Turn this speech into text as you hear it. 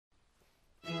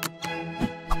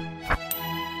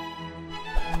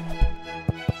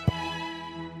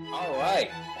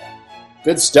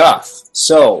Good stuff.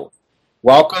 So,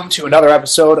 welcome to another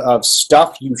episode of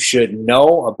Stuff You Should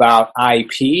Know About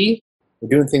IP. We're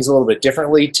doing things a little bit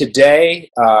differently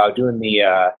today, doing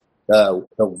the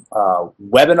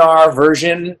webinar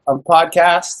version of the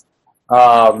podcast.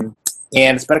 And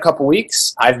it's been a couple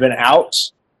weeks. I've been out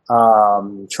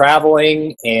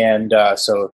traveling, and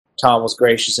so Tom was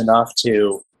gracious enough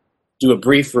to do a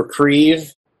brief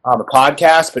reprieve on the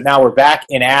podcast, but now we're back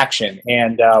in action,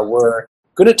 and we're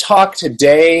going to talk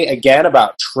today again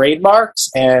about trademarks.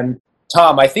 And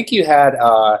Tom, I think you had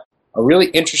a really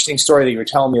interesting story that you were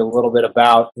telling me a little bit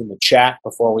about in the chat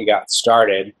before we got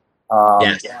started.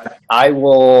 Yes. I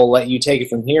will let you take it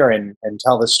from here and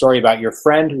tell the story about your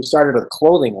friend who started a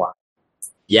clothing line.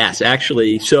 Yes,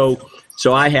 actually. So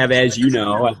I have, as you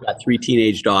know, I've got 3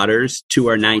 teenage daughters. 2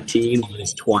 are 19, 1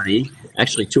 is 20.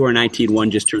 Actually, 2 are 19, 1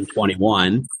 just turned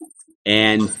 21.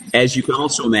 And as you can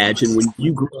also imagine, when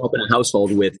you grow up in a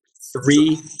household with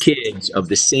 3 kids of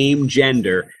the same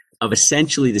gender, of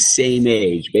essentially the same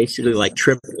age, basically like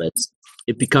triplets,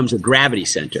 it becomes a gravity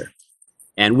center.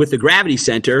 And with the gravity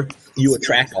center, you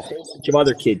attract a whole bunch of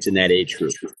other kids in that age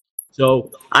group.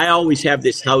 So I always have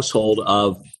this household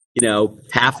of,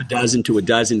 half a dozen to a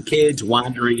dozen kids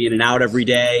wandering in and out every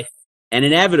day, and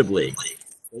inevitably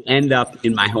they end up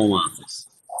in my home office.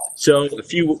 So a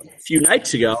few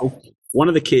nights ago, one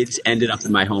of the kids ended up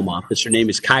in my home office. Her name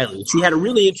is Kylie. She had a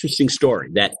really interesting story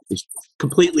that is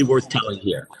completely worth telling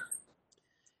here.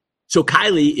 So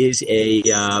Kylie is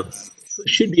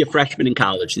should be a freshman in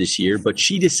college this year, but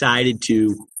she decided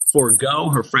to forego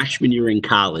her freshman year in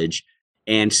college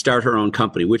and start her own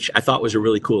company, which I thought was a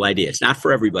really cool idea. It's not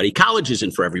for everybody. College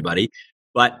isn't for everybody,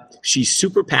 but she's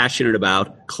super passionate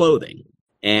about clothing,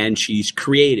 and she's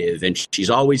creative, and she's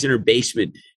always in her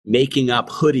basement making up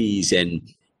hoodies and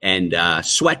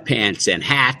sweatpants and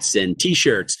hats and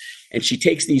T-shirts. And she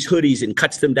takes these hoodies and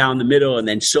cuts them down the middle and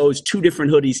then sews 2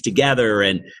 different hoodies together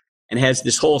and has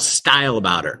this whole style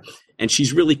about her. And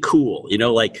she's really cool,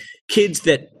 like kids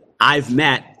that I've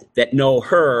met that know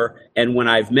her, and when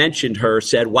I've mentioned her,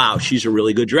 said, wow, she's a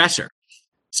really good dresser.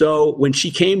 So when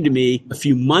she came to me a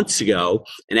few months ago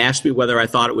and asked me whether I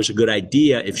thought it was a good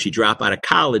idea if she dropped out of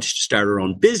college to start her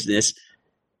own business,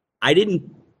 I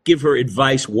didn't give her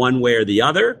advice one way or the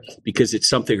other because it's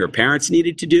something her parents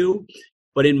needed to do.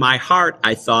 But in my heart,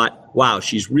 I thought, wow,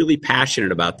 she's really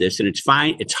passionate about this. And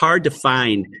it's hard to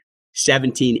find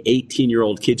 17,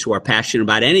 18-year-old kids who are passionate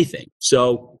about anything.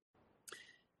 So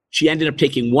she ended up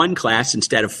taking 1 class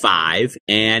instead of 5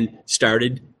 and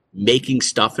started making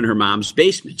stuff in her mom's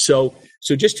basement. So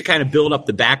just to kind of build up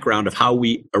the background of how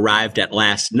we arrived at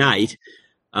last night,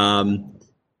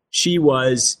 she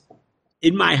was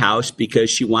in my house because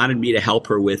she wanted me to help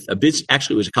her with a business.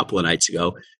 Actually, it was a couple of nights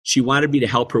ago. She wanted me to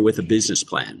help her with a business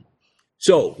plan.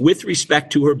 So with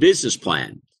respect to her business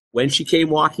plan, when she came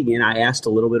walking in, I asked a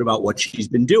little bit about what she's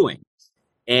been doing.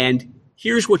 And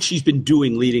here's what she's been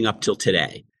doing leading up till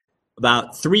today.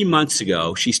 About 3 months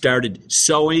ago, she started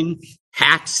sewing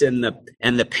hats and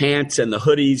the pants and the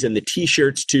hoodies and the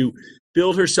T-shirts to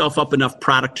build herself up enough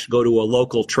product to go to a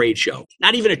local trade show.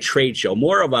 Not even a trade show,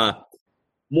 more of a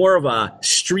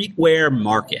streetwear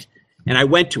market. And I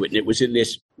went to it, and it was in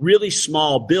this really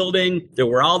small building. There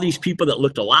were all these people that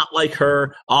looked a lot like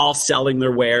her, all selling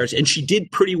their wares, and she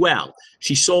did pretty well.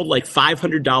 She sold like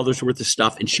 $500 worth of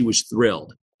stuff, and she was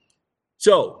thrilled.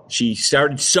 So she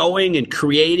started sewing and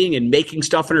creating and making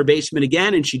stuff in her basement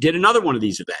again, and she did another one of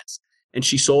these events, and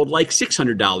she sold like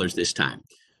 $600 this time.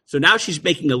 So now she's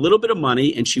making a little bit of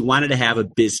money, and she wanted to have a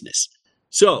business.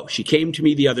 So she came to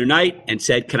me the other night and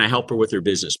said, can I help her with her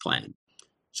business plan?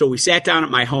 So we sat down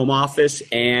at my home office,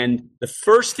 and the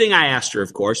first thing I asked her,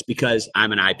 of course, because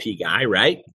I'm an IP guy,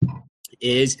 right,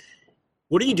 is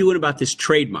what are you doing about this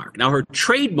trademark? Now, her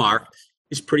trademark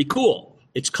is pretty cool.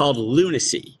 It's called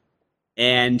lunacy.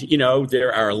 And,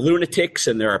 there are lunatics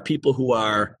and there are people who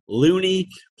are loony.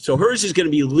 So hers is going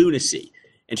to be lunacy.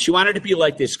 And she wanted to be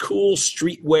like this cool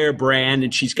streetwear brand,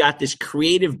 and she's got this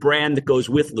creative brand that goes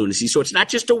with lunacy. So it's not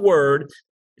just a word,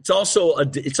 it's also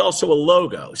a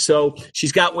logo. So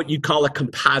she's got what you'd call a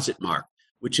composite mark,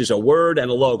 which is a word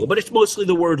and a logo, but it's mostly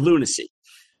the word lunacy.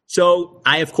 So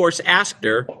I, of course, asked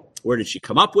her, where did she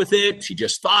come up with it? She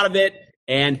just thought of it.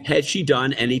 And had she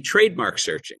done any trademark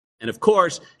searching? And of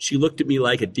course, she looked at me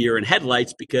like a deer in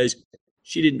headlights because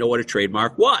she didn't know what a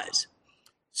trademark was.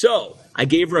 So I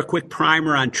gave her a quick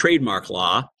primer on trademark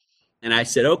law, and I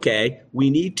said, okay, we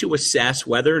need to assess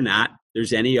whether or not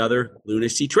there's any other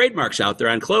lunacy trademarks out there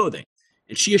on clothing.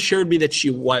 And she assured me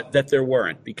that there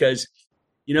weren't because,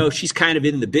 she's kind of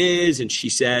in the biz, and she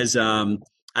says,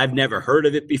 I've never heard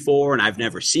of it before and I've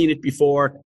never seen it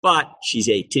before. but she's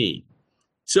 18.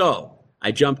 So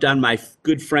I jumped on my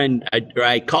good friend,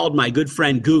 I called my good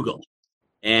friend Google,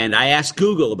 and I asked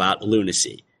Google about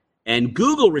lunacy. And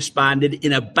Google responded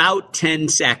in about 10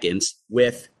 seconds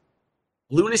with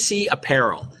Lunacy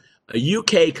Apparel, a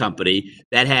UK company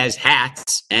that has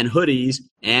hats and hoodies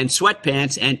and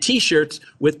sweatpants and T-shirts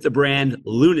with the brand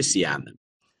Lunacy on them.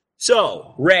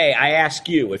 So, Ray, I ask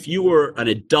you, if you were an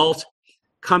adult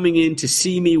coming in to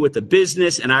see me with a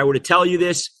business and I were to tell you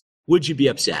this, would you be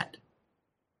upset?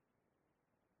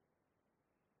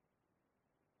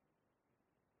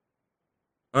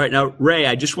 All right, now, Ray,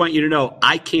 I just want you to know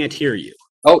I can't hear you.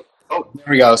 Oh, there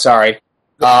we go. Sorry.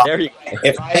 There you go.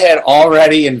 If I had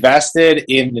already invested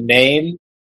in the name,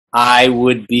 I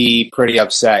would be pretty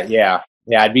upset. Yeah,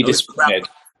 I'd be disappointed.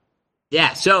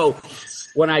 Yeah, so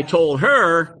when I told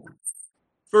her,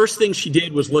 first thing she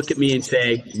did was look at me and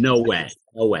say, no way.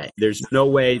 There's no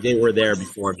way they were there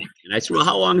before me. And I said, well,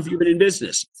 how long have you been in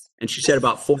business? And she said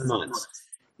about 4 months.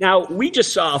 Now, we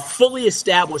just saw a fully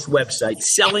established website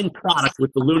selling product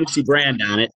with the Lunacy brand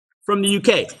on it from the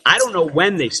UK. I don't know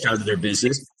when they started their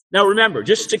business. Now, remember,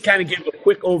 just to kind of give a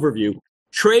quick overview,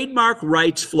 trademark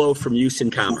rights flow from use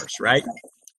in commerce, right?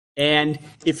 And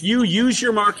if you use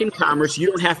your mark in commerce, you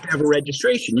don't have to have a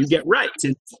registration. You get rights.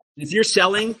 And if you're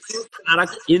selling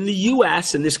product in the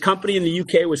U.S., and this company in the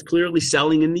U.K. was clearly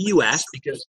selling in the U.S.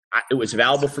 because it was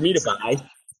available for me to buy,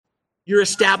 you're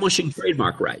establishing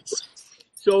trademark rights.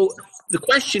 So the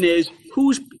question is,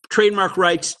 whose trademark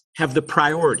rights have the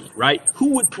priority, right?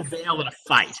 Who would prevail in a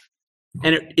fight?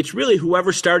 And it's really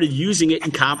whoever started using it in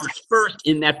commerce first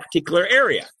in that particular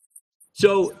area.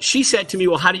 So she said to me,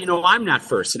 well, how do you know I'm not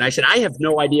first? And I said, I have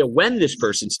no idea when this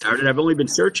person started. I've only been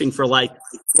searching for like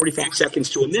 45 seconds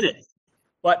to a minute.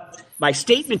 But my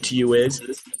statement to you is,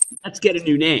 let's get a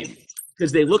new name,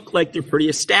 because they look like they're pretty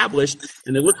established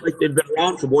and they look like they've been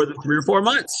around for more than 3 or 4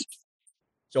 months.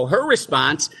 So her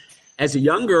response, as a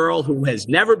young girl who has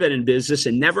never been in business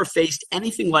and never faced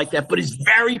anything like that, but is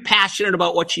very passionate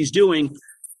about what she's doing,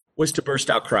 was to burst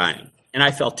out crying. And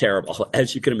I felt terrible,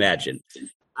 as you can imagine.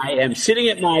 I am sitting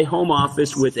at my home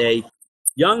office with a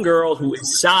young girl who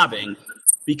is sobbing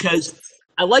because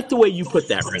I like the way you put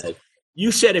that, Ray.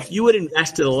 You said if you had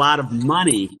invested a lot of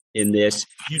money in this,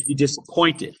 you'd be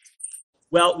disappointed.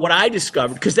 Well, what I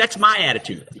discovered, because that's my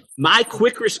attitude, my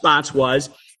quick response was,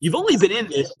 you've only been in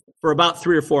this for about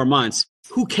 3 or 4 months.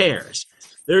 Who cares?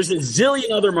 There's a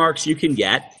zillion other marks you can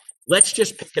get. Let's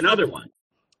just pick another one.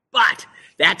 But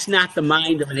that's not the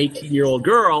mind of an 18-year-old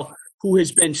girl who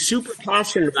has been super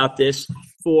passionate about this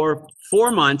for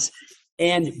 4 months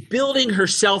and building her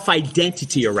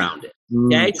self-identity around it.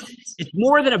 Okay? It's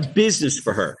more than a business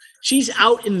for her. She's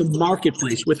out in the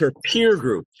marketplace with her peer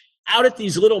group, out at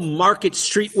these little market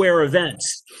streetwear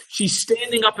events. She's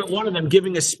standing up at one of them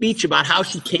giving a speech about how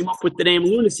she came up with the name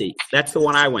Lunacy. That's the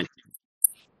one I went to.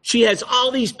 She has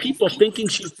all these people thinking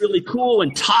she's really cool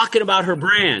and talking about her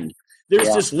brand.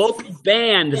 There's this local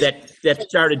band that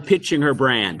started pitching her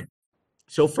brand.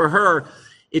 So for her,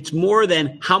 it's more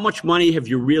than how much money have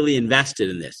you really invested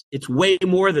in this. It's way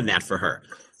more than that for her.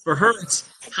 For her, it's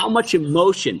how much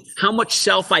emotion, how much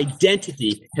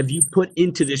self-identity have you put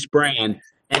into this brand,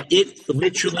 and it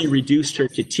literally reduced her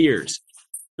to tears.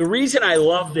 The reason I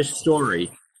love this story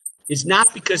is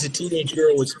not because a teenage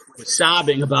girl was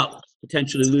sobbing about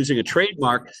potentially losing a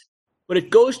trademark, but it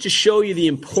goes to show you the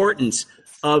importance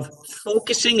of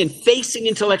focusing and facing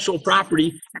intellectual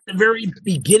property at the very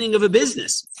beginning of a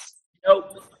business. You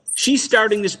know, she's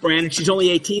starting this brand and she's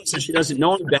only 18, so she doesn't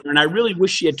know any better. And I really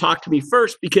wish she had talked to me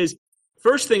first, because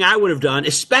first thing I would have done,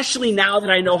 especially now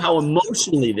that I know how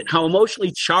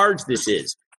emotionally charged this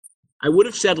is, I would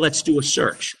have said, let's do a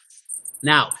search.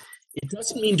 Now, it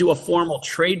doesn't mean do a formal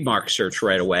trademark search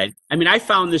right away. I mean, I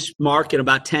found this mark in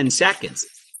about 10 seconds.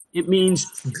 It means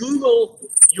Google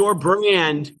your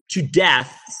brand to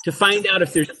death to find out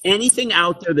if there's anything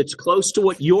out there that's close to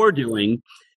what you're doing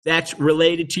that's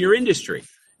related to your industry.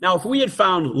 Now, if we had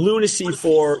found Lunacy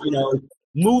for,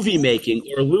 movie making,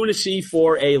 or Lunacy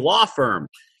for a law firm,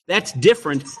 that's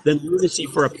different than Lunacy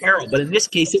for apparel. But in this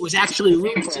case, it was actually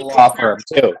Lunacy for a law firm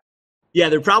too. Yeah,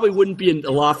 there probably wouldn't be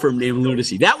a law firm named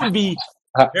Lunacy. That would be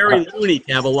very loony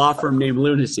to have a law firm named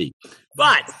Lunacy.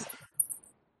 But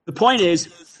the point is,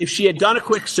 if she had done a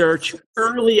quick search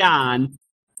early on,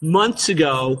 months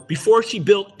ago, before she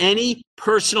built any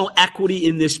personal equity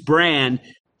in this brand,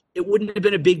 it wouldn't have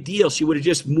been a big deal. She would have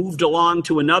just moved along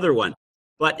to another one.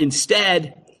 But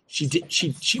instead,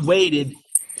 she waited.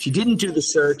 She didn't do the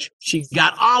search. She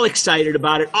got all excited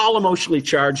about it, all emotionally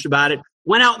charged about it,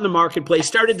 went out in the marketplace,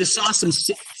 started to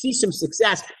see some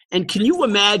success. And can you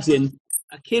imagine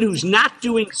a kid who's not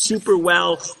doing super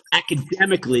well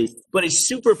academically, but is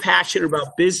super passionate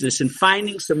about business and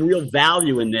finding some real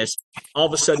value in this, all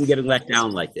of a sudden getting let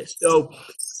down like this. So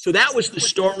that was the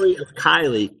story of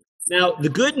Kylie. Now, the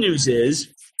good news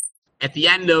is at the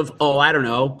end of, I don't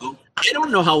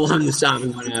know how long the saga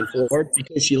went on for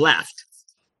because she left.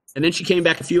 And then she came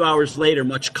back a few hours later,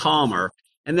 much calmer.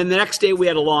 And then the next day we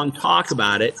had a long talk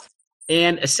about it.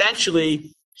 And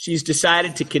essentially, she's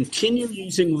decided to continue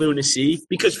using Lunacy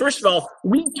because, first of all,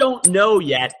 we don't know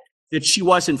yet that she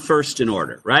wasn't first in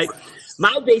order, right?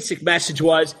 My basic message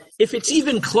was, if it's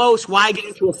even close, why get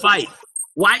into a fight?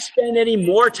 Why spend any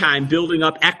more time building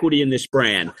up equity in this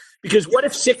brand? Because what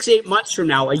if 6-8 months from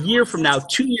now, a year from now,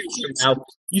 2 years from now,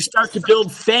 you start to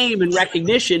build fame and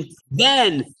recognition?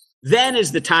 Then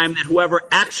is the time that whoever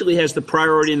actually has the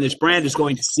priority in this brand is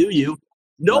going to sue you.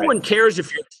 No one cares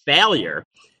if you're a failure.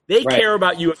 They care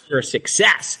about you if you're a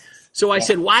success. So I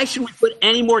said, why should we put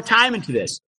any more time into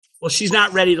this? Well, she's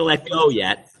not ready to let go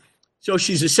yet. So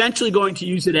she's essentially going to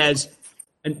use it as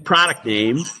a product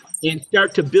name and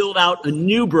start to build out a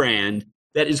new brand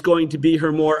that is going to be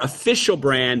her more official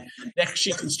brand that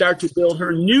she can start to build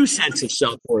her new sense of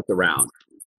self-worth around.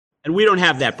 And we don't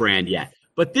have that brand yet.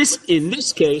 But in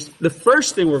this case, the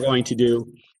first thing we're going to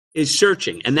do is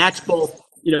searching. And that's both,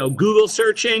 Google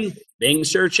searching, Bing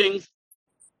searching,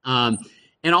 and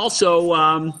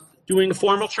also doing a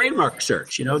formal trademark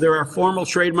search. There are formal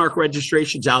trademark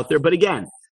registrations out there. But again,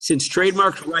 since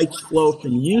trademark rights flow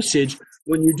from usage,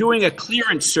 when you're doing a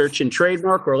clearance search in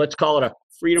trademark, or let's call it a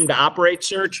freedom to operate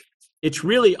search, it's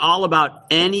really all about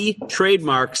any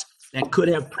trademarks that could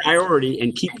have priority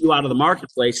and keep you out of the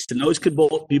marketplace. And those could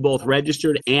be both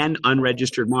registered and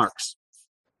unregistered marks.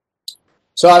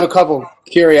 So I have a couple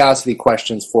curiosity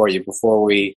questions for you before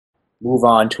we move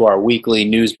on to our weekly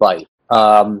news bite.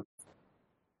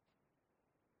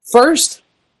 First,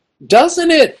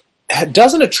 doesn't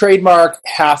a trademark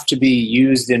have to be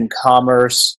used in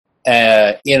commerce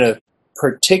in a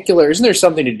particular? Isn't there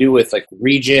something to do with like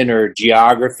region or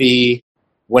geography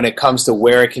when it comes to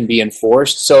where it can be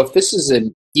enforced? So if this is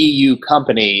an EU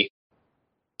company,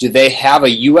 do they have a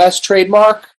U.S.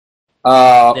 trademark,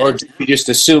 or do you just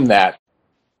assume that?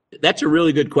 That's a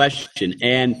really good question.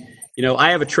 And,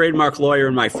 I have a trademark lawyer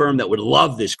in my firm that would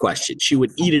love this question. She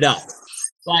would eat it up.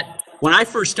 But when I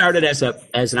first started as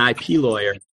an IP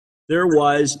lawyer, there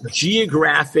was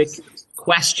geographic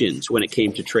questions when it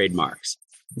came to trademarks.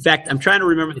 In fact, I'm trying to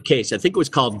remember the case. I think it was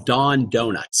called Dawn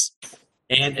Donuts.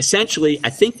 And essentially, I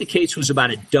think the case was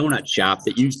about a donut shop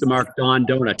that used the mark Dawn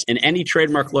Donuts. And any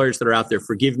trademark lawyers that are out there,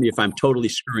 forgive me if I'm totally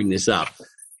screwing this up.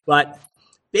 But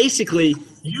basically,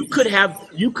 you could have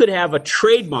a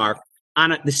trademark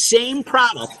on the same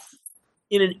product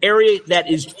in an area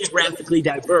that is geographically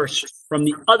diverse from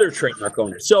the other trademark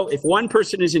owners. So if one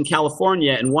person is in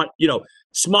California and one,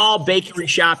 small bakery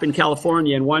shop in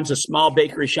California and one's a small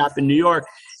bakery shop in New York,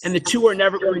 and the two are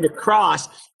never going to cross,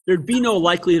 there'd be no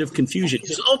likelihood of confusion.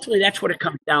 Because ultimately, that's what it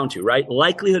comes down to, right?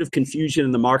 Likelihood of confusion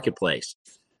in the marketplace.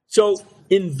 So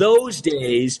in those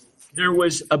days, there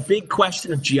was a big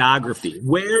question of geography.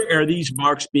 Where are these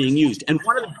marks being used? And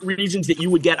one of the reasons that you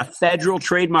would get a federal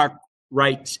trademark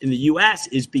rights in the U.S.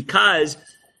 is because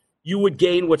you would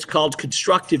gain what's called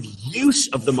constructive use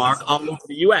of the mark all over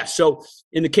the U.S. So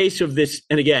in the case of this,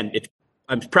 and again,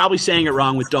 I'm probably saying it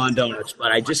wrong with Dawn Donuts,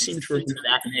 but I just seem to remember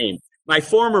that name. My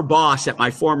former boss at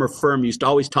my former firm used to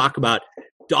always talk about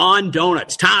Dawn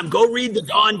Donuts. Tom, go read the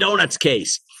Dawn Donuts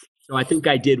case. So I think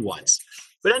I did once.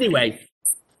 But anyway,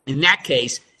 in that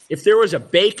case, if there was a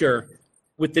baker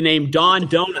with the name Dawn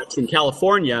Donuts in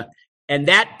California, and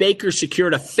that baker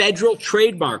secured a federal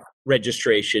trademark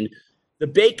registration, the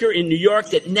baker in New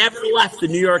York that never left the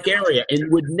New York area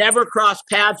and would never cross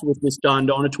paths with this Dawn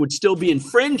Donuts would still be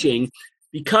infringing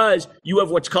because you have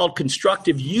what's called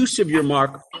constructive use of your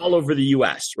mark all over the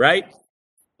U.S., right?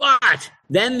 But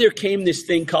then there came this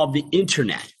thing called the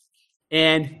internet.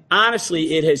 And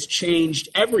honestly, it has changed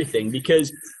everything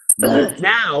because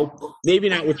now, maybe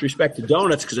not with respect to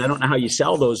donuts, because I don't know how you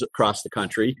sell those across the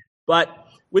country, but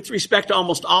with respect to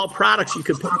almost all products, you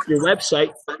can put up your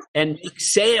website and make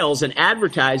sales and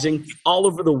advertising all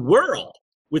over the world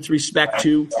with respect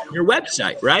to your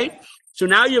website, right? So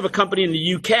now you have a company in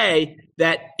the UK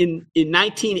that in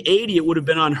 1980, it would have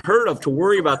been unheard of to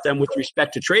worry about them with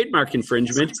respect to trademark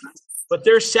infringement, but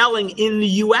they're selling in the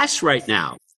US right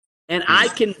now. And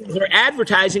they're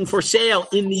advertising for sale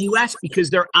in the US because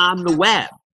they're on the web.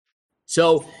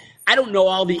 So I don't know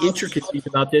all the intricacies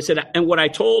about this. And what I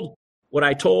told what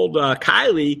I told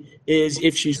Kylie is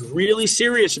if she's really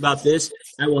serious about this,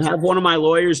 I will have one of my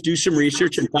lawyers do some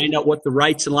research and find out what the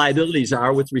rights and liabilities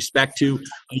are with respect to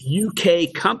a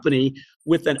UK company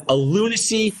with a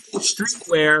lunacy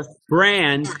streetwear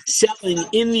brand selling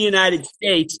in the United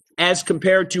States as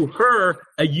compared to her,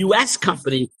 a U.S.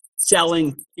 company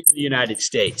selling in the United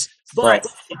States. But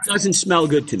it doesn't smell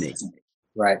good to me.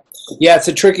 Right. Yeah, it's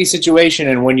a tricky situation.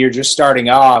 And when you're just starting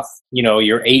off,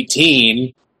 you're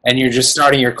 18 and you're just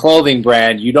starting your clothing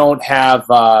brand, you don't have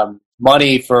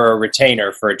money for a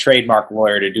retainer, for a trademark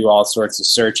lawyer to do all sorts of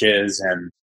searches and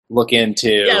look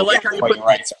into what your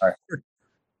rights are.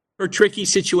 For tricky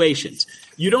situations.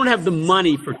 You don't have the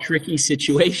money for tricky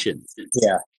situations.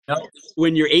 Yeah.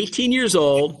 When you're 18 years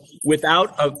old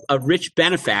without a rich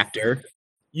benefactor,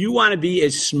 you want to be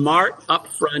as smart up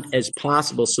front as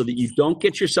possible so that you don't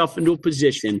get yourself into a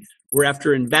position where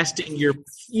after investing your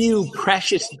few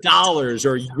precious dollars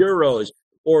or euros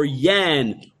or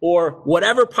yen or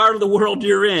whatever part of the world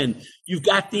you're in, you've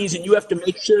got these and you have to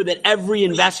make sure that every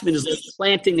investment is like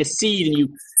planting a seed and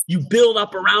you build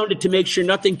up around it to make sure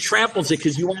nothing tramples it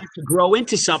because you want it to grow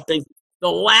into something.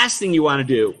 The last thing you want to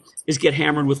do is get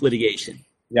hammered with litigation.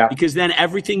 Yeah. Because then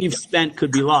everything you've spent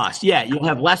could be lost. Yeah, you'll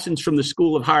have lessons from the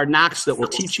school of hard knocks that will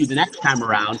teach you the next time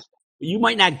around, but you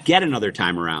might not get another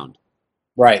time around.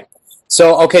 Right.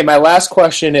 So, okay, my last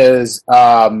question is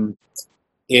the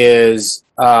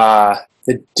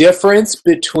difference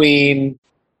between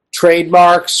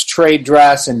trademarks, trade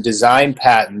dress, and design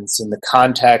patents in the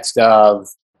context of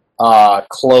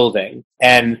clothing.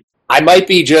 And I might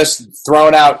be just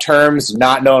throwing out terms,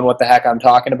 not knowing what the heck I'm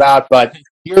talking about, but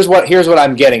here's what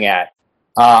I'm getting at.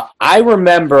 I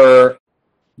remember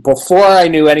before I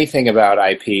knew anything about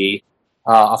IP,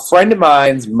 a friend of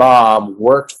mine's mom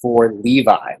worked for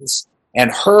Levi's, and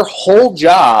her whole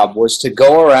job was to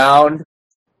go around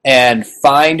and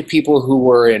find people who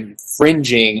were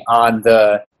infringing on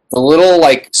the little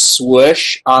like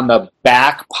swoosh on the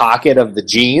back pocket of the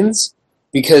jeans,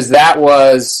 because that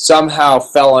was somehow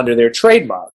fell under their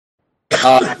trademark.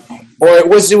 Or it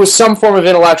was some form of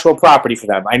intellectual property for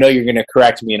them. I know you're going to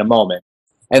correct me in a moment.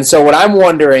 And so what I'm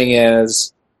wondering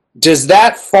is, does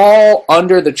that fall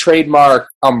under the trademark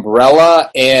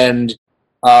umbrella? And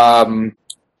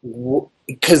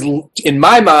because in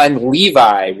my mind,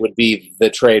 Levi would be the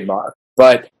trademark,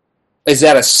 but is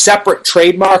that a separate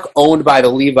trademark owned by the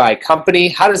Levi company?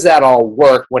 How does that all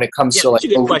work when it comes to like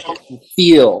the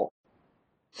feel?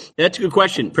 That's a good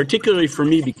question, particularly for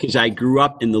me because I grew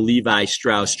up in the Levi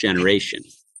Strauss generation.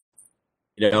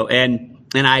 And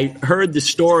I heard the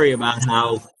story about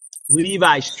how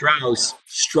Levi Strauss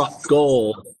struck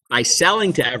gold by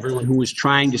selling to everyone who was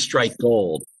trying to strike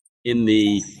gold in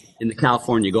the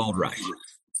California gold rush.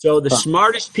 So the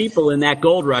smartest people in that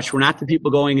gold rush were not the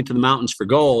people going into the mountains for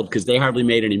gold because they hardly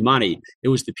made any money. It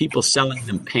was the people selling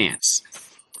them pants.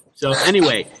 So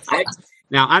anyway,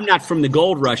 now, I'm not from the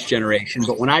gold rush generation,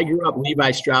 but when I grew up,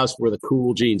 Levi Strauss were the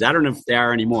cool jeans. I don't know if they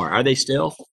are anymore. Are they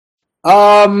still?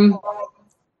 Now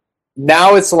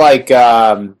it's like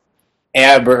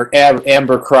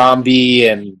Abercrombie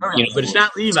and but it's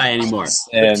not Levi anymore.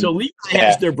 So Levi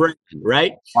has their brand,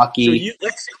 right? Lucky.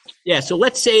 So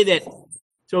let's say that.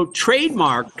 So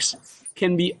trademarks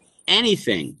can be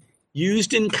anything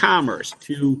used in commerce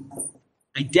to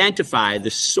identify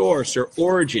the source or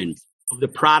origin of the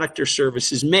product or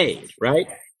services made, right?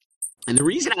 And the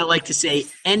reason I like to say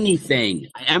anything,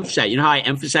 I emphasize, how I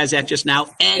emphasize that just now?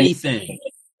 Anything.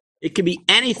 It can be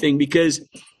anything because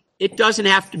it doesn't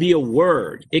have to be a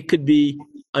word. It could be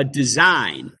a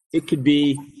design. It could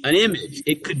be an image.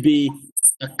 It could be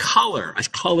a color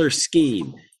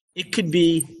scheme. It could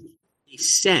be a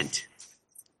scent,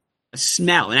 a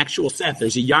smell, an actual scent.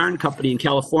 There's a yarn company in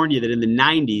California that in the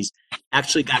 90s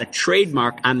actually got a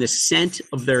trademark on the scent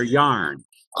of their yarn.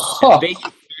 The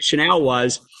basic rationale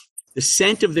was the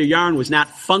scent of their yarn was not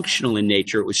functional in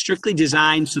nature. It was strictly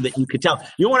designed so that you could tell.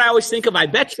 You know what I always think of? I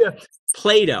bet you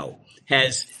Play-Doh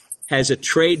has a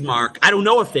trademark. I don't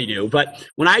know if they do, but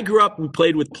when I grew up, we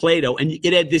played with Play-Doh, and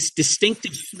it had this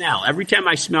distinctive smell. Every time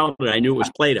I smelled it, I knew it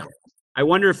was Play-Doh. I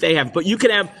wonder if they have. But you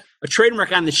can have a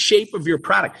trademark on the shape of your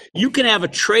product. You can have a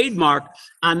trademark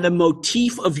on the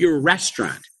motif of your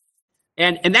restaurant.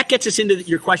 And that gets us into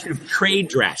your question of trade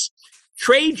dress.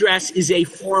 Trade dress is a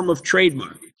form of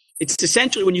trademark. It's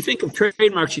essentially, when you think of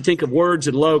trademarks, you think of words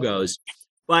and logos.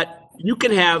 But you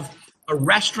can have a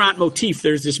restaurant motif.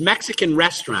 There's this Mexican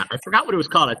restaurant. I forgot what it was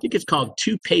called. I think it's called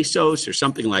 2 pesos or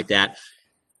something like that.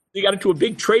 They got into a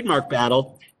big trademark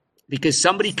battle because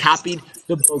somebody copied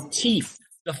the motif,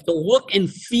 the look and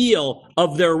feel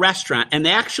of their restaurant, and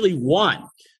they actually won.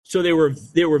 So they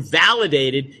were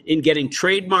validated in getting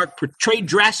trade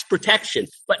dress protection.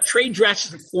 But trade dress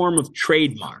is a form of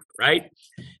trademark, right?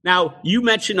 Now, you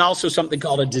mentioned also something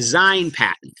called a design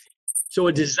patent. So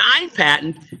a design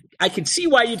patent, I can see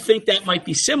why you'd think that might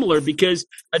be similar, because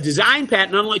a design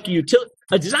patent, unlike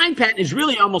a design patent, is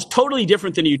really almost totally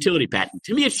different than a utility patent.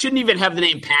 To me, it shouldn't even have the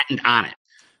name patent on it,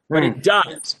 but it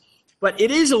does. But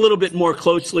it is a little bit more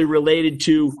closely related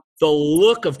to the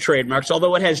look of trademarks,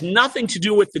 although it has nothing to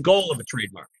do with the goal of a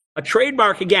trademark. A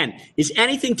trademark, again, is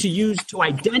anything to use to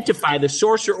identify the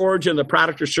source or origin of the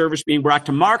product or service being brought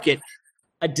to market.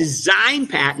 A design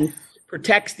patent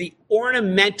protects the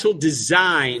ornamental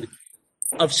design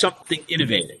of something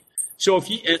innovative. So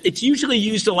it's usually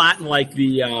used a lot in like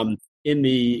in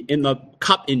the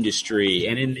cup industry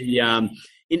and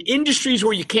in industries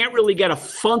where you can't really get a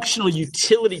functional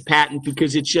utility patent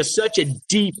because it's just such a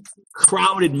deep,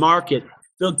 crowded market.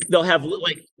 They'll have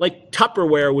like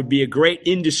Tupperware would be a great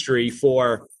industry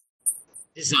for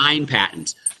design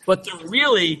patents, but they're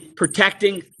really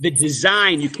protecting the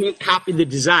design. You can't copy the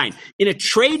design. In a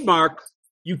trademark,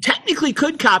 you technically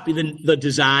could copy the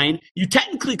design. You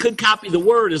technically could copy the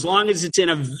word as long as it's in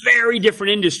a very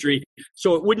different industry,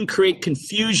 so it wouldn't create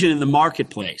confusion in the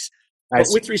marketplace. But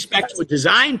with respect to a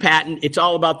design patent, it's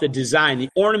all about the design, the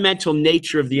ornamental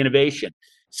nature of the innovation.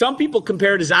 Some people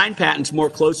compare design patents more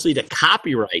closely to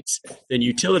copyrights than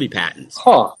utility patents,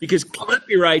 because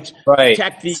copyrights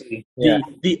protect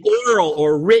the oral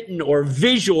or written or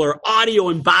visual or audio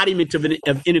embodiment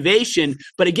of innovation.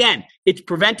 But again, it's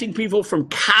preventing people from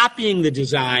copying the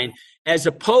design as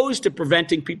opposed to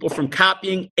preventing people from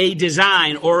copying a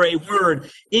design or a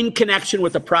word in connection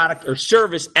with a product or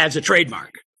service as a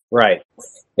trademark. Right.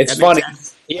 It's funny.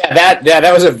 Yeah,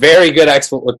 that was a very good,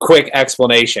 quick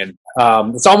explanation.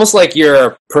 It's almost like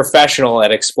you're a professional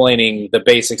at explaining the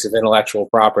basics of intellectual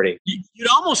property. You'd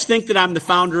almost think that I'm the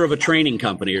founder of a training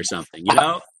company or something, you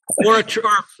know, or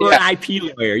an IP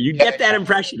lawyer. You'd get that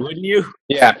impression, wouldn't you?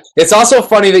 Yeah. It's also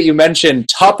funny that you mentioned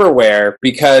Tupperware,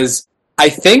 because I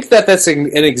think that's an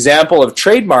example of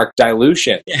trademark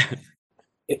dilution. Yeah.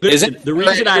 Listen, the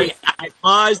reason I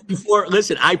paused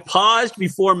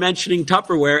before mentioning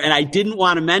Tupperware, and I didn't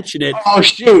want to mention it. Oh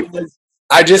shoot! Because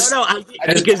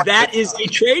that is a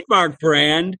trademark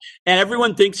brand, and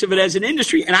everyone thinks of it as an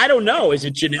industry. And I don't know, is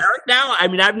it generic now? I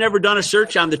mean, I've never done a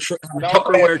search on the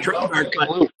Tupperware trademark.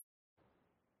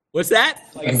 What's that?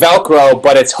 Like Velcro,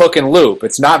 but it's hook and loop.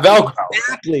 It's not Velcro.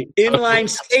 Exactly. Inline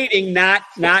skating, not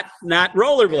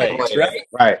rollerblades, right?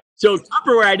 Right. So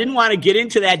Tupperware, I didn't want to get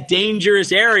into that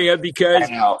dangerous area because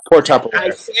poor Tupperware. I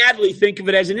sadly think of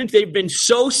it as they've been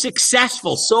so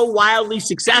successful, so wildly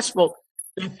successful,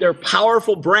 that their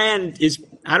powerful brand is,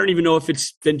 I don't even know if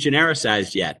it's been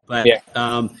genericized yet. But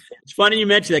it's funny you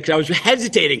mentioned that, because I was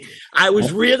hesitating. I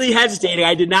was really hesitating.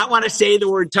 I did not want to say the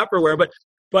word Tupperware,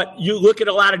 but you look at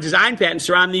a lot of design patents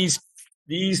around these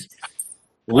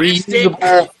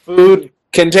reusable food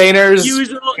containers.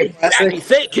 Reusable,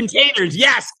 exactly. Containers,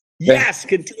 yes,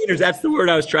 containers. That's the word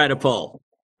I was trying to pull.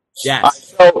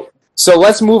 Yes. So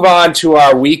let's move on to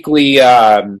our weekly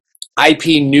IP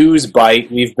news bite.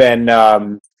 We've been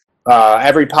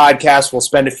every podcast we'll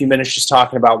spend a few minutes just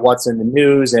talking about what's in the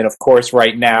news, and of course,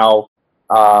 right now,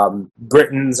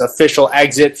 Britain's official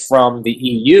exit from the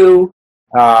EU.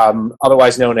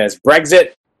 Otherwise known as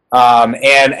Brexit,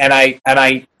 and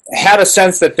I had a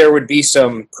sense that there would be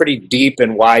some pretty deep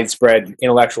and widespread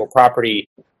intellectual property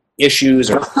issues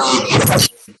or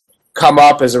come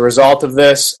up as a result of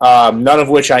this, none of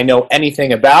which I know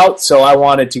anything about, so I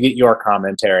wanted to get your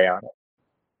commentary on it.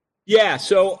 Yeah,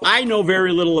 so I know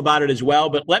very little about it as well,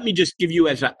 but let me just give you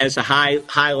as a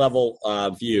high level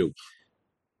view.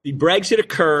 The Brexit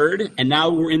occurred, and now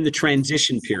we're in the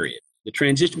transition period. The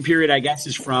transition period, I guess,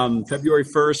 is from February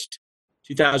 1st,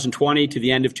 2020 to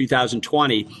the end of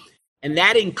 2020. And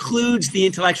that includes the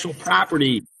intellectual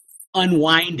property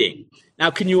unwinding.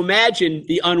 Now, can you imagine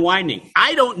the unwinding?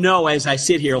 I don't know, as I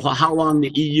sit here, how long the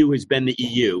EU has been the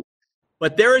EU.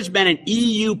 But there has been an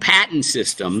EU patent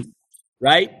system,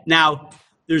 right? Now,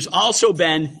 there's also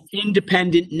been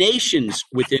independent nations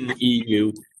within the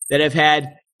EU that have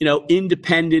had,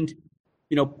 independent,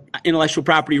 intellectual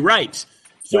property rights.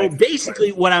 So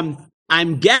basically what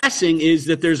I'm guessing is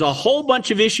that there's a whole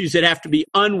bunch of issues that have to be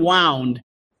unwound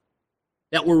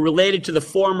that were related to the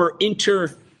former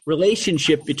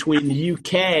interrelationship between the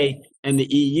UK and the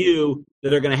EU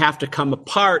that are going to have to come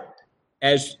apart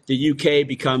as the UK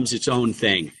becomes its own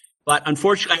thing. But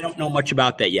unfortunately, I don't know much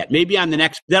about that yet. Maybe on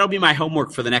that'll be my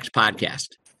homework for the next podcast.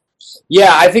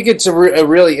 Yeah, I think it's a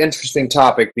really interesting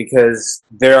topic because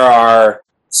there are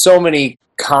so many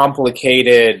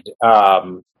complicated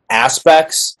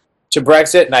aspects to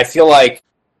Brexit, and I feel like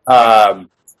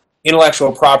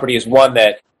intellectual property is one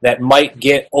that might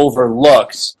get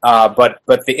overlooked, but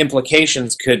the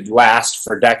implications could last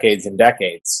for decades and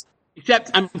decades.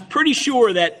 Except I'm pretty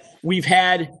sure that we've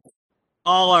had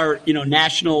all our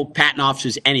national patent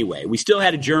offices anyway. We still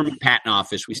had a German patent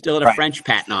office. We still had a French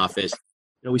patent office.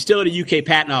 We still had a UK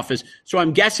patent office. So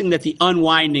I'm guessing that the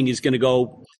unwinding is going to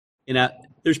go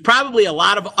there's probably a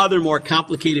lot of other more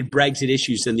complicated Brexit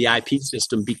issues than the IP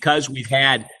system because we've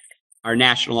had our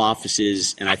national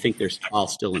offices, and I think they're all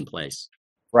still in place.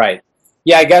 Right.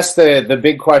 Yeah, I guess the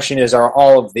big question is, are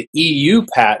all of the EU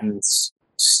patents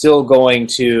still going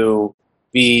to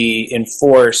be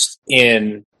enforced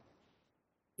in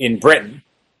Britain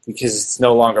because it's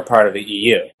no longer part of the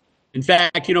EU? In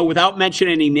fact, without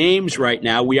mentioning any names right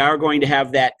now, we are going to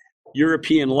have that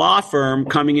European law firm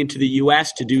coming into the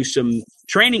U.S. to do some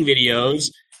training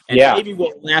videos. And maybe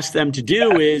what we'll ask them to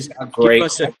do is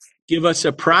give us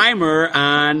a primer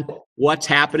on what's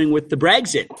happening with the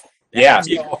Brexit.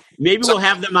 Maybe we'll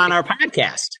have them on our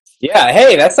podcast. Yeah,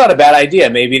 hey, that's not a bad idea.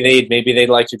 Maybe they'd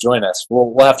like to join us.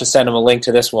 We'll have to send them a link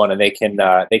to this one, and they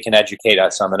can educate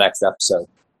us on the next episode.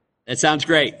 That sounds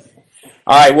great.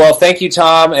 All right, well, thank you,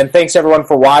 Tom, and thanks everyone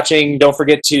for watching. Don't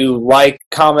forget to like,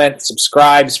 comment,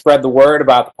 subscribe, spread the word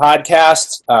about the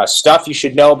podcast, stuff you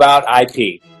should know about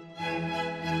IP.